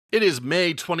It is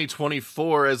May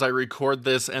 2024 as I record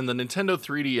this, and the Nintendo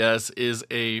 3DS is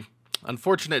a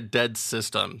unfortunate dead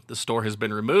system. The store has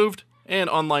been removed, and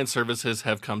online services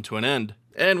have come to an end.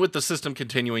 And with the system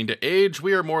continuing to age,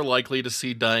 we are more likely to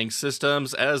see dying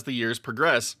systems as the years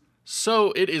progress.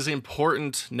 So it is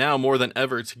important now more than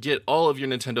ever to get all of your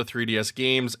Nintendo 3DS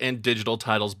games and digital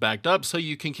titles backed up so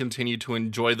you can continue to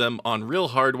enjoy them on real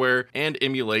hardware and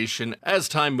emulation as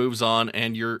time moves on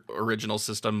and your original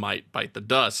system might bite the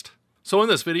dust. So in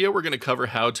this video, we're going to cover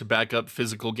how to back up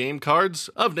physical game cards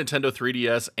of Nintendo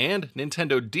 3DS and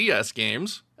Nintendo DS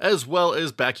games, as well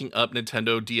as backing up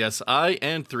Nintendo DSi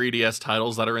and 3DS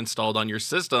titles that are installed on your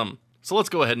system. So let's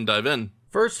go ahead and dive in.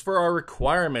 First, for our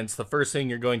requirements, the first thing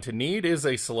you're going to need is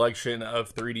a selection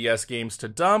of 3DS games to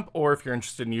dump, or if you're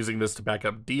interested in using this to back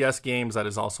up DS games, that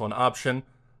is also an option.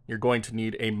 You're going to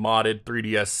need a modded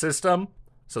 3DS system.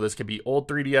 So this could be old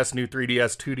 3DS, new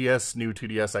 3DS, 2DS, new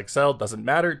 2DS XL, doesn't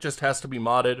matter, it just has to be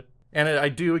modded. And I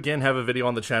do, again, have a video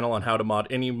on the channel on how to mod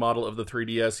any model of the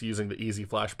 3DS using the Easy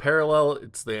Flash Parallel.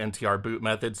 It's the NTR boot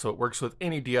method, so it works with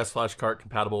any DS flash cart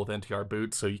compatible with NTR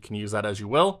boot, so you can use that as you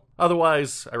will.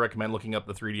 Otherwise, I recommend looking up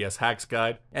the 3DS Hacks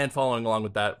Guide and following along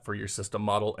with that for your system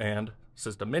model and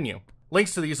system menu.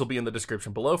 Links to these will be in the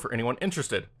description below for anyone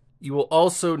interested. You will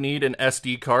also need an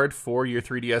SD card for your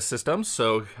 3DS system,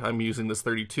 so I'm using this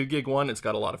 32 gig one. It's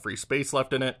got a lot of free space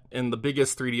left in it. And the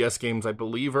biggest 3DS games, I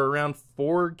believe, are around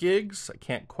 4 gigs. I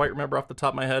can't quite remember off the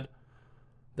top of my head.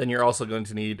 Then you're also going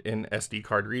to need an SD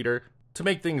card reader to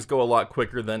make things go a lot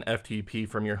quicker than FTP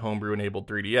from your homebrew-enabled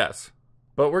 3DS.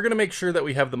 But we're going to make sure that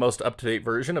we have the most up-to-date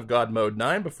version of God Mode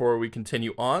 9 before we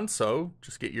continue on, so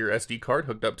just get your SD card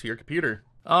hooked up to your computer.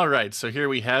 Alright, so here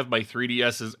we have my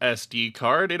 3DS's SD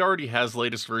card. It already has the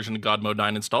latest version of God Mode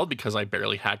 9 installed because I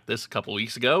barely hacked this a couple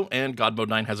weeks ago, and God Mode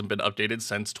 9 hasn't been updated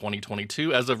since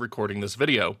 2022 as of recording this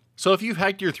video. So if you've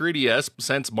hacked your 3DS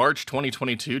since March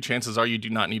 2022, chances are you do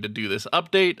not need to do this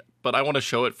update, but I want to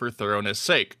show it for thoroughness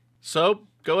sake. So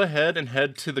go ahead and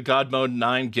head to the God Mode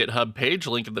 9 GitHub page,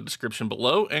 link in the description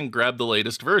below, and grab the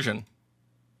latest version.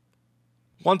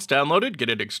 Once downloaded, get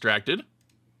it extracted.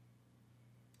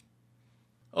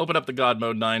 Open up the God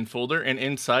Mode 9 folder, and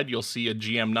inside you'll see a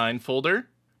GM9 folder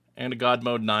and a God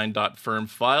Mode 9.firm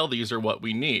file. These are what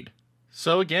we need.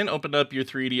 So again, open up your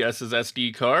 3DS's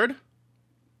SD card,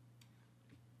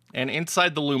 and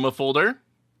inside the Luma folder,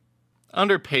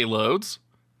 under Payloads,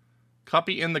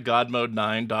 copy in the God Mode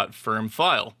 9.firm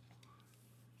file.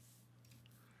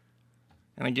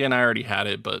 And again, I already had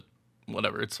it, but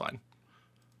whatever, it's fine.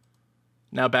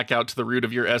 Now back out to the root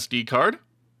of your SD card,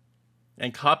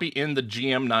 and copy in the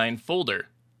GM9 folder.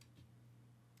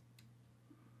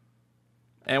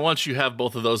 And once you have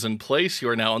both of those in place, you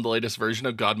are now on the latest version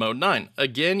of God Mode 9.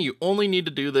 Again, you only need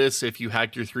to do this if you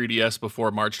hacked your 3DS before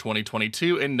March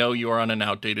 2022 and know you are on an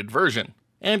outdated version.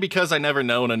 And because I never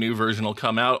know when a new version will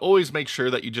come out, always make sure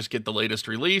that you just get the latest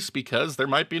release, because there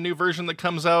might be a new version that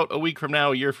comes out a week from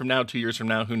now, a year from now, 2 years from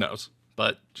now, who knows.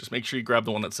 But just make sure you grab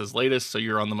the one that says latest so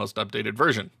you're on the most updated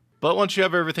version. But once you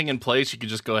have everything in place, you can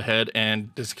just go ahead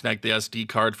and disconnect the SD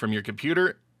card from your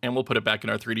computer, and we'll put it back in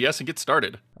our 3DS and get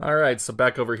started. Alright, so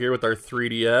back over here with our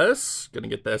 3DS. Gonna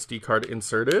get the SD card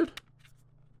inserted.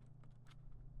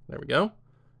 There we go.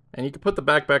 And you can put the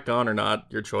back on or not,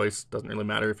 your choice. Doesn't really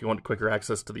matter. If you want quicker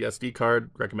access to the SD card,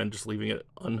 recommend just leaving it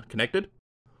unconnected.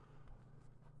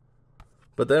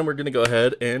 But then we're gonna go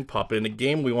ahead and pop in a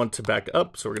game we want to back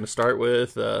up. So we're gonna start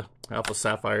with Alpha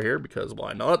Sapphire here, because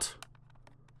why not?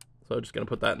 So just going to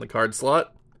put that in the card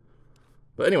slot.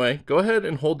 But anyway, go ahead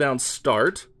and hold down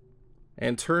Start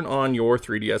and turn on your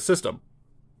 3DS system.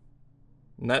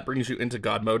 And that brings you into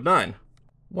God Mode 9.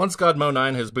 Once God Mode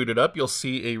 9 has booted up, you'll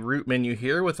see a root menu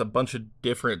here with a bunch of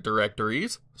different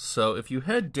directories. So if you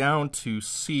head down to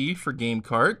C for Game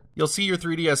Cart, you'll see your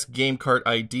 3DS Game Cart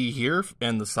ID here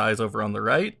and the size over on the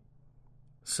right.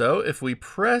 So if we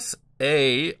press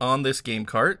A on this game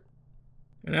cart,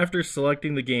 and after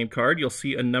selecting the game card, you'll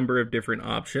see a number of different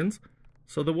options.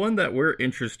 So the one that we're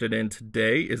interested in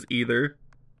today is either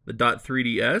the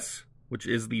 .3ds, which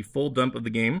is the full dump of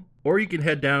the game, or you can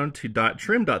head down to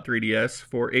 .trim.3ds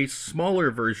for a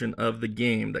smaller version of the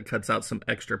game that cuts out some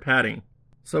extra padding.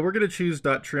 So we're going to choose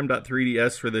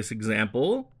 .trim.3ds for this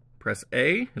example. Press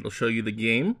A, it'll show you the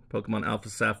game, Pokemon Alpha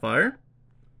Sapphire.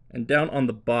 And down on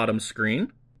the bottom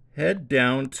screen, head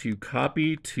down to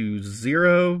copy to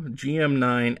 0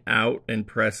 GM9 out and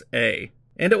press A.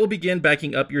 And it will begin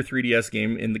backing up your 3DS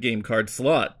game in the game card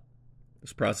slot.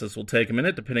 This process will take a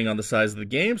minute depending on the size of the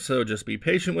game, so just be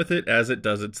patient with it as it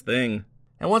does its thing.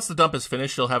 And once the dump is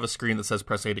finished, you'll have a screen that says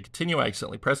press A to continue. I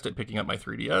accidentally pressed it picking up my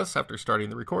 3DS after starting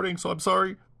the recording, so I'm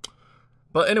sorry.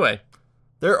 But anyway,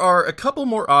 there are a couple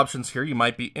more options here you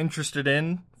might be interested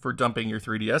in for dumping your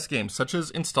 3DS games, such as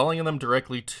installing them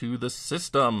directly to the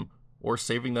system or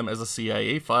saving them as a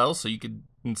CIA file so you could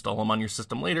install them on your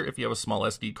system later if you have a small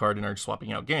SD card and are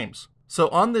swapping out games. So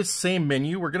on this same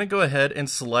menu, we're going to go ahead and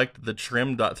select the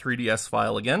trim.3ds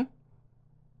file again.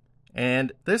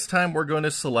 And this time we're going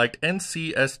to select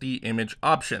NCSD image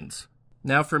options.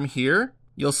 Now from here,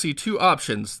 you'll see two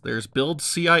options. There's build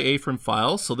CIA from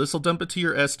file, so this will dump it to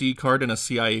your SD card in a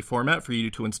CIA format for you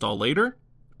to install later,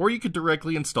 or you could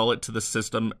directly install it to the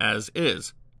system as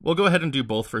is. We'll go ahead and do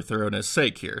both for thoroughness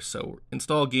sake here. So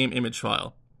install game image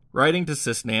file. Writing to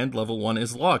sysnand level 1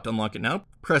 is locked. Unlock it now.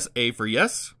 Press A for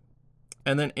yes,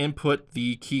 and then input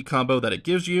the key combo that it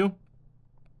gives you,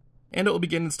 and it will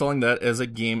begin installing that as a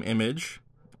game image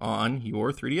on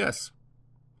your 3DS.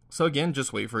 So again,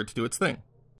 just wait for it to do its thing.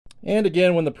 And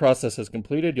again, when the process is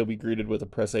completed, you'll be greeted with a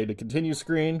press A to continue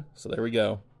screen. So there we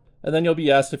go. And then you'll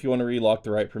be asked if you want to relock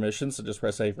the right permissions, so just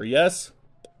press A for yes,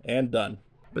 and done.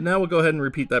 But now we'll go ahead and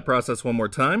repeat that process one more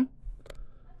time.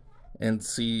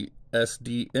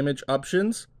 NCSD image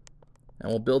options, and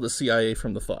we'll build a CIA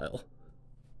from the file.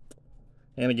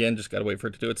 And again, just gotta wait for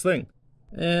it to do its thing.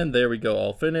 And there we go,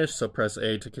 all finished, so press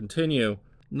A to continue.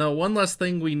 Now, one last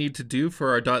thing we need to do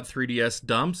for our .3ds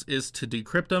dumps is to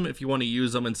decrypt them if you want to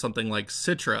use them in something like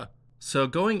Citra. So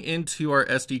going into our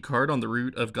SD card on the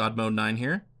root of God Mode 9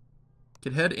 here,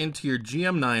 you can head into your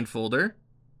GM9 folder,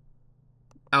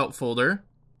 out folder.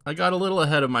 I got a little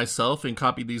ahead of myself and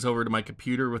copied these over to my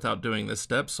computer without doing this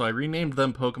step, so I renamed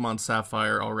them Pokemon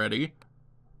Sapphire already.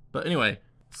 But anyway,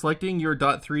 selecting your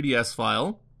 .3ds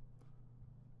file,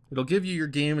 it'll give you your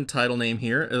game and title name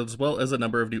here, as well as a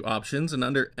number of new options, and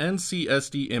under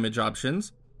NCSD image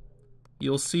options,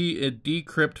 you'll see a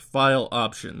decrypt file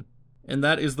option, and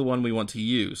that is the one we want to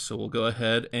use. So we'll go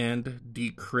ahead and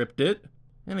decrypt it,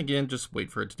 and again, just wait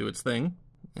for it to do its thing.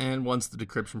 And once the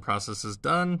decryption process is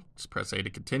done, just press A to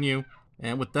continue.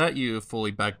 And with that, you have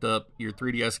fully backed up your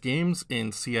 3DS games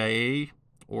in CIA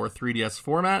or 3DS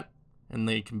format, and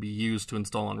they can be used to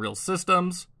install on real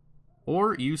systems,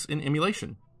 or use in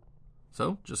emulation.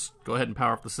 So just go ahead and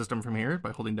power off the system from here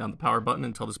by holding down the power button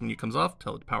until this menu comes off,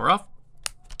 tell it to power off.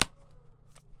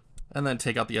 And then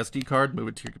take out the SD card, move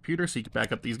it to your computer so you can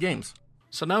back up these games.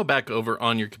 So now back over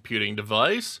on your computing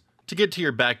device. To get to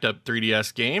your backed up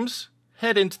 3DS games,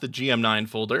 head into the GM9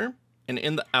 folder, and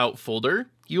in the out folder,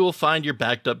 you will find your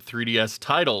backed up 3DS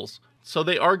titles. So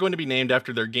they are going to be named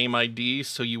after their game ID,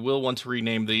 so you will want to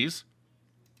rename these.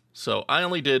 So I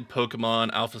only did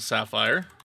Pokemon Alpha Sapphire.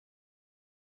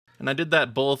 And I did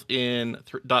that both in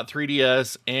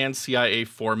 .3ds and CIA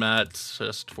formats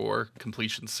just for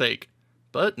completion's sake.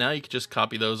 But now you can just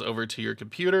copy those over to your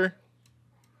computer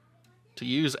to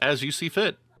use as you see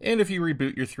fit. And if you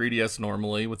reboot your 3DS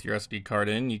normally with your SD card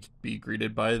in, you could be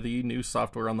greeted by the new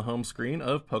software on the home screen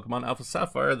of Pokemon Alpha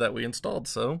Sapphire that we installed,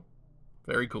 so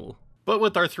very cool. But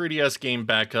with our 3DS game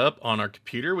backup on our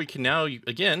computer, we can now,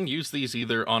 again, use these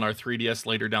either on our 3DS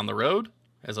later down the road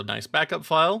as a nice backup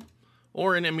file,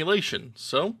 or in emulation.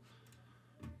 So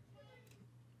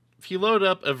if you load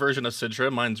up a version of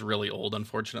Citra, mine's really old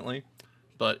unfortunately,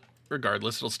 but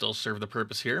regardless it'll still serve the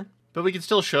purpose here. But we can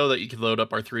still show that you can load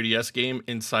up our 3DS game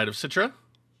inside of Citra.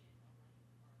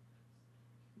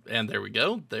 And there we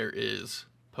go, there is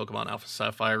Pokemon Alpha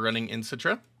Sapphire running in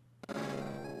Citra.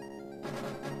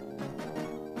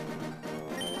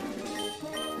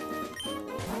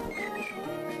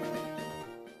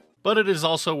 But it is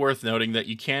also worth noting that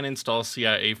you can install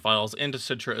CIA files into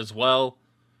Citra as well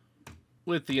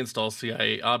with the install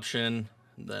CIA option.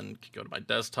 Then go to my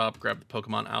desktop, grab the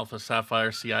Pokemon Alpha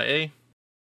Sapphire CIA.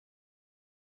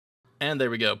 And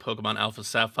there we go, Pokemon Alpha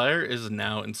Sapphire is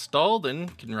now installed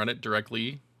and can run it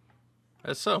directly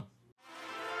as so.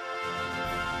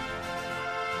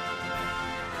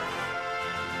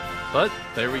 But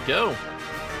there we go.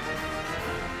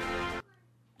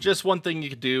 Just one thing you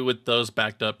could do with those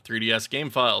backed up 3DS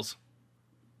game files.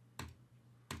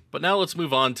 But now let's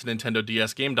move on to Nintendo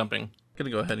DS game dumping. Gonna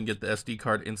go ahead and get the SD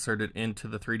card inserted into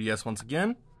the 3DS once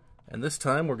again. And this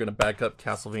time we're gonna back up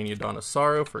Castlevania Dawn of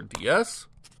Sorrow for DS.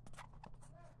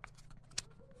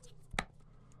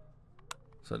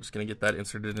 So I'm just gonna get that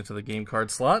inserted into the game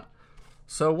card slot.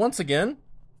 So once again,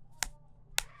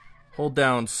 hold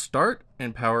down Start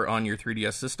and power on your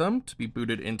 3DS system to be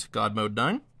booted into God Mode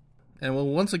 9. And we'll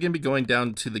once again be going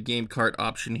down to the game cart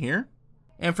option here.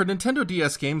 And for Nintendo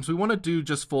DS games, we want to do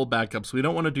just full backups. We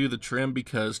don't want to do the trim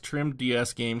because trimmed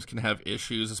DS games can have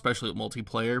issues, especially with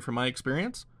multiplayer from my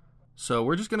experience. So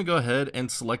we're just going to go ahead and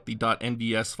select the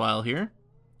 .nds file here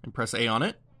and press A on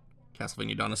it.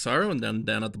 Castlevania Dawn of Sorrow, and then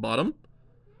down at the bottom,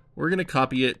 we're going to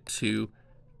copy it to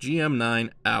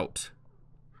GM9 out.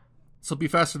 This will be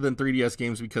faster than 3DS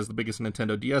games because the biggest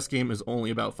Nintendo DS game is only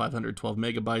about 512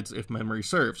 megabytes if memory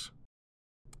serves.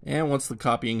 And once the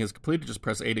copying is completed, just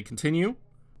press A to continue.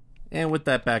 And with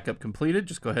that backup completed,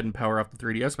 just go ahead and power off the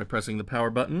 3DS by pressing the power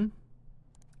button,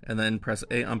 and then press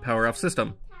A on power off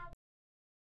system.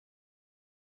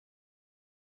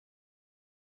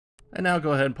 And now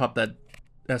go ahead and pop that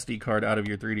SD card out of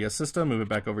your 3DS system, move it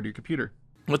back over to your computer.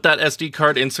 With that SD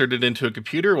card inserted into a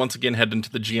computer, once again head into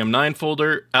the GM9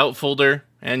 folder, out folder,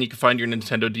 and you can find your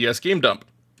Nintendo DS game dump.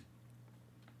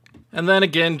 And then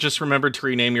again, just remember to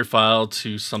rename your file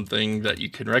to something that you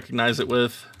can recognize it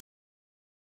with.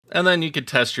 And then you can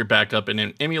test your backup in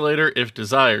an emulator if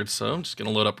desired. So I'm just going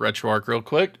to load up RetroArch real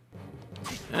quick.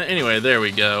 Anyway, there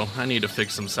we go. I need to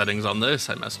fix some settings on this.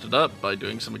 I messed it up by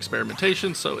doing some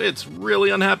experimentation, so it's really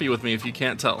unhappy with me if you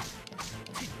can't tell.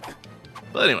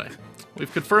 But anyway,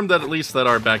 we've confirmed that at least that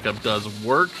our backup does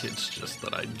work. It's just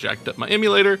that I jacked up my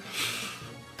emulator.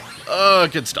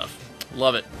 Good stuff.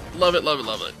 Love it. Love it, love it,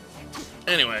 love it.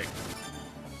 Anyway,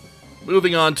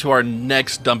 moving on to our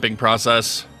next dumping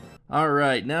process.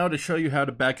 Alright, now to show you how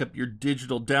to back up your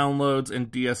digital downloads and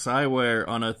DSiWare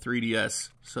on a 3DS.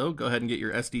 So go ahead and get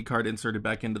your SD card inserted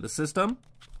back into the system.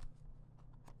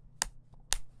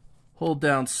 Hold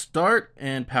down Start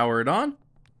and power it on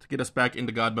to get us back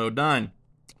into God Mode 9.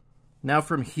 Now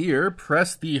from here,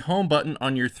 press the Home button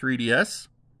on your 3DS.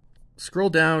 Scroll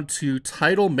down to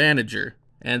Title Manager.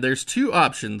 And there's two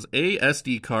options, a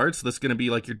SD card, so that's going to be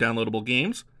like your downloadable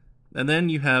games. And then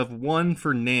you have one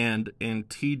for NAND and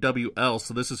TWL,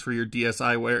 so this is for your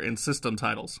DSiWare and system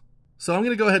titles. So I'm going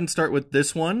to go ahead and start with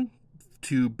this one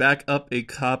to back up a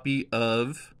copy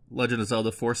of Legend of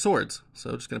Zelda 4 Swords. So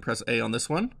I'm just going to press A on this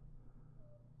one.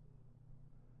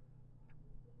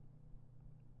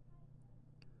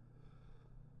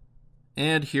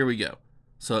 And here we go.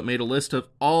 So it made a list of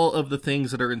all of the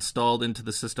things that are installed into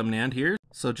the system NAND here.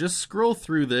 So just scroll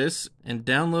through this and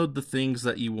download the things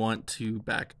that you want to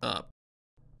back up.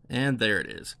 And there it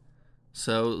is.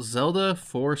 So Zelda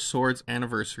 4 Swords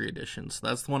Anniversary Edition. So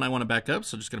that's the one I want to back up.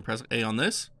 So just going to press A on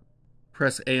this.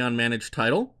 Press A on Manage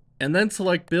Title. And then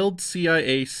select Build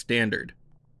CIA Standard.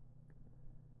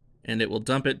 And it will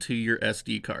dump it to your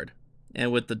SD card.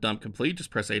 And with the dump complete,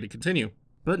 just press A to continue.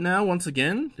 But now, once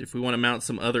again, if we want to mount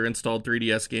some other installed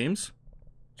 3DS games,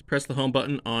 just press the Home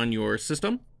button on your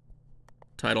system.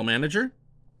 Title Manager.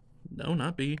 No,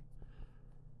 not B.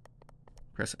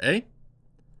 Press A.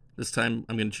 This time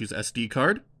I'm going to choose SD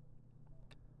card.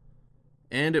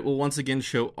 And it will once again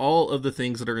show all of the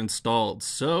things that are installed.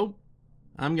 So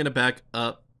I'm going to back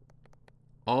up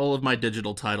all of my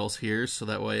digital titles here so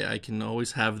that way I can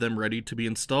always have them ready to be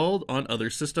installed on other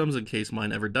systems in case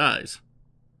mine ever dies.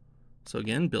 So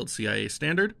again, build CIA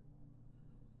standard,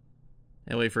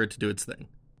 and wait for it to do its thing.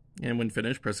 And when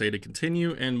finished, press A to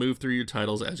continue, and move through your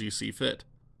titles as you see fit.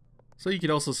 So you can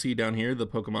also see down here the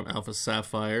Pokemon Alpha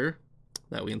Sapphire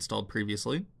that we installed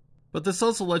previously. But this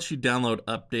also lets you download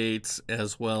updates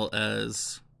as well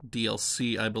as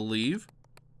DLC, I believe.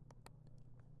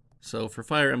 So for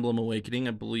Fire Emblem Awakening,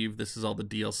 I believe this is all the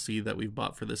DLC that we've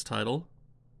bought for this title.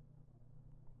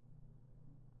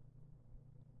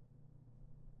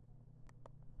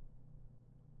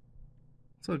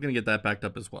 So I'm going to get that backed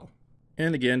up as well.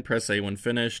 And again, press A when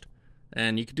finished.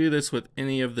 And you can do this with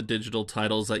any of the digital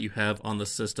titles that you have on the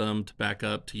system to back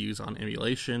up to use on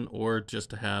emulation, or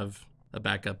just to have a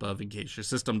backup of in case your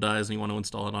system dies and you want to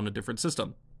install it on a different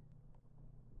system.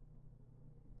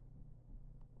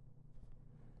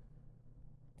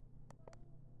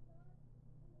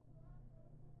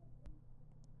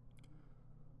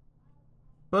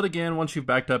 But again, once you've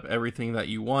backed up everything that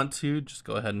you want to, just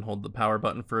go ahead and hold the power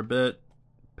button for a bit.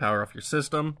 Power off your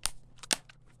system.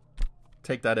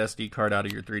 Take that SD card out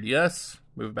of your 3DS.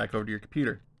 Move it back over to your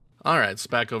computer. Alright, so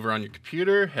back over on your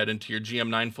computer. Head into your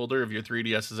GM9 folder of your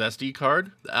 3DS's SD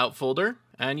card, the out folder,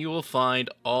 and you will find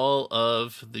all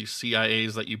of the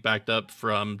CIAs that you backed up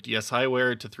from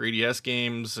DSiWare to 3DS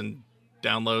games and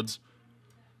downloads.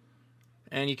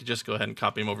 And you can just go ahead and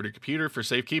copy them over to your computer for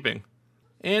safekeeping.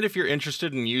 And if you're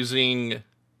interested in using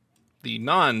the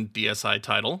non-DSi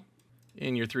title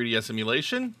in your 3DS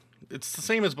emulation, it's the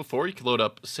same as before. You can load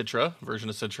up Citra, version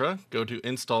of Citra, go to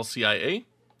Install CIA,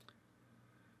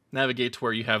 navigate to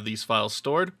where you have these files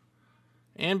stored,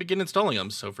 and begin installing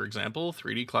them. So for example,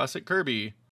 3D Classic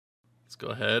Kirby. Let's go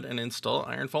ahead and install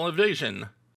Ironfall Invasion.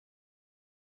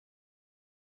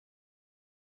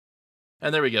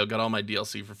 And there we go, got all my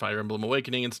DLC for Fire Emblem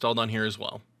Awakening installed on here as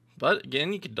well. But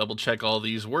again, you can double check all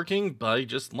these working by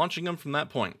just launching them from that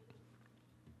point.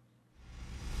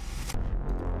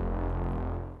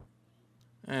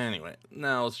 Anyway,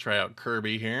 now let's try out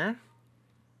Kirby here.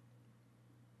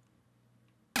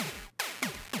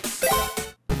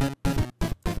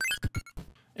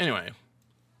 Anyway,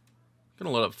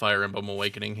 gonna load up Fire Emblem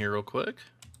Awakening here real quick.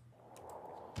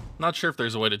 Not sure if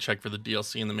there's a way to check for the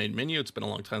DLC in the main menu. It's been a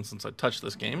long time since I touched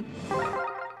this game.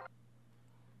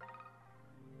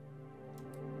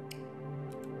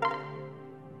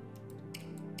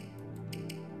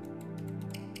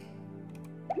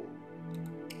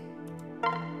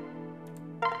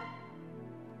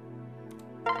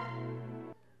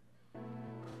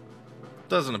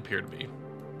 Doesn't appear to be.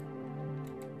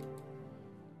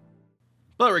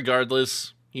 But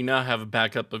regardless, you now have a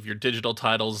backup of your digital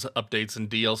titles, updates, and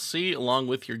DLC, along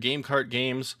with your game cart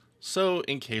games, so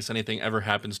in case anything ever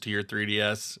happens to your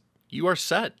 3DS, you are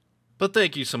set. But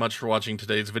thank you so much for watching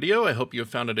today's video. I hope you have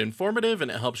found it informative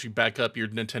and it helps you back up your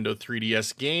Nintendo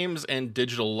 3DS games and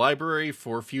digital library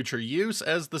for future use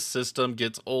as the system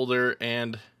gets older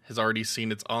and has already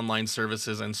seen its online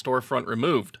services and storefront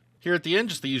removed. Here at the end,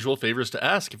 just the usual favors to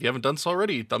ask. If you haven't done so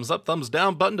already, thumbs up, thumbs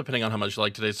down button, depending on how much you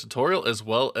like today's tutorial, as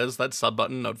well as that sub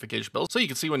button notification bell, so you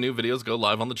can see when new videos go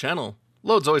live on the channel.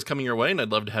 Loads always coming your way, and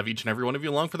I'd love to have each and every one of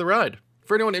you along for the ride.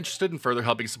 For anyone interested in further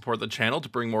helping support the channel to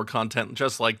bring more content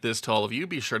just like this to all of you,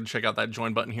 be sure to check out that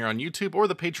join button here on YouTube or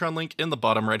the Patreon link in the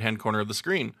bottom right-hand corner of the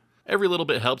screen. Every little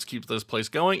bit helps keep this place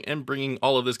going and bringing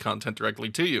all of this content directly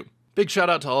to you. Big shout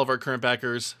out to all of our current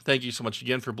backers. Thank you so much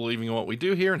again for believing in what we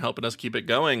do here and helping us keep it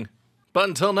going. But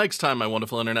until next time, my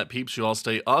wonderful internet peeps, you all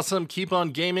stay awesome, keep on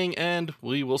gaming, and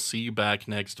we will see you back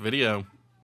next video.